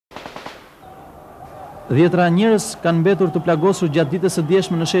Dhjetëra njerëz kanë mbetur të plagosur gjatë ditës së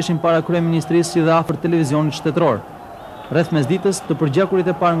djeshme në sheshin para kryeministrisë si dhe afër Televizionit Shtetëror. Rreth mesditës, të përgjakurit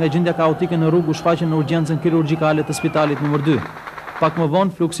e parë nga gjendja kaotike në rrugë u shfaqën në urgjencën kirurgjikale të spitalit nr. 2. Pak më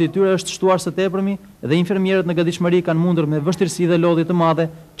vonë, fluksi i tyre është shtuar së tepërmi dhe infermierët në gatishmëri kanë mundur me vështirësi dhe lodhje të madhe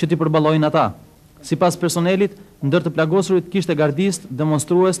që t'i përballojnë ata. Sipas personelit, ndër të plagosurit kishte gardist,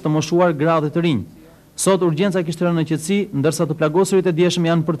 demonstrues të moshuar gra dhe të rinj. Sot urgjenca kishte rënë në qetësi, ndërsa të plagosurit e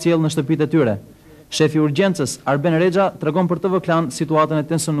djeshëm janë përcjellë në shtëpitë e tyre. Shefi Urgjencës Arben Rexha tregon për TV Klan situatën e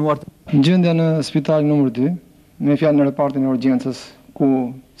tensionuar. Gjendja në spitalin nr. 2, me fjalë në repartin e urgjencës, ku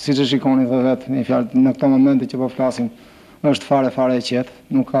siç e shikoni dhe vetë, me fjalë në këto momente që po flasim, është fare e qetë,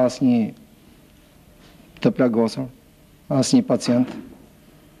 nuk ka asnjë të plagosur, asnjë pacient.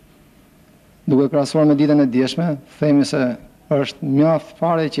 Duke krahasuar me ditën e djeshme, themi se është mjaft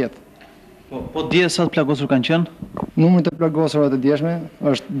fare e qetë. Po dje sa të plagosur kanë qenë? Numri të plagosurve të djeshme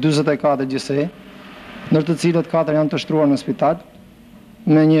është 44 gjithsej, ndër të cilët 4 janë të shtruar në spital,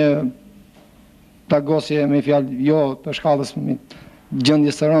 me një plagosje me fjalë jo të shkallës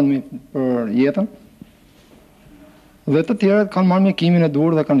gjendjes së rëndë për jetën, dhe të tjerët kanë marrë mjekimin e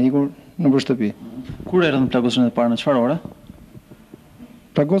dur dhe kanë ikur në shtëpi. Kur erdhën plagosurit e parë, në çfarë ore?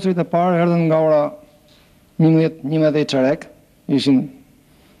 Plagosurit e parë erdhën nga ora 11 çerek, ishin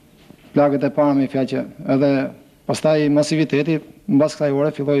plagët e para me fjalë që edhe pastaj masiviteti mbas kësaj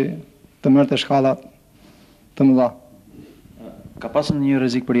ore filloi të merrte shkalla të mëdha. Ka pasur një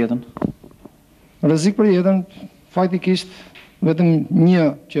rrezik për jetën? Rrezik për jetën faktikisht vetëm një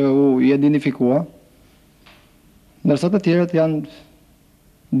që u identifikua, ndërsa të tjerët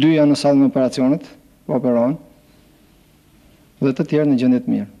dy janë në sallën e operacionit, po operohen, dhe të tjerë në gjendje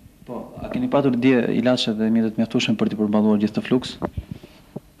të mirë. Po, a keni patur dje ilaçe dhe mjete të mjaftueshme për të përballuar gjithë të fluks?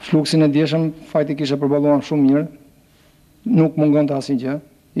 Fluksin e djeshëm faktikisht e përballuam shumë mirë, nuk mungon të asnjë gjë.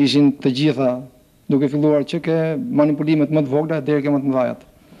 Ishin të gjitha duke filluar që ke manipulimet më të vogla deri ke më të mëdhajat.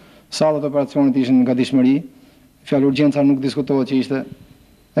 Sallat e operacionit ishin nga gatishmëri, fjalë urgjenca nuk diskutohet që ishte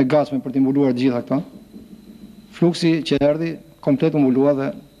e gatshme për të mbuluar të gjitha këto. Fluksi që erdhi komplet u mbulua dhe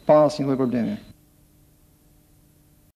pa asnjë lloj problemi.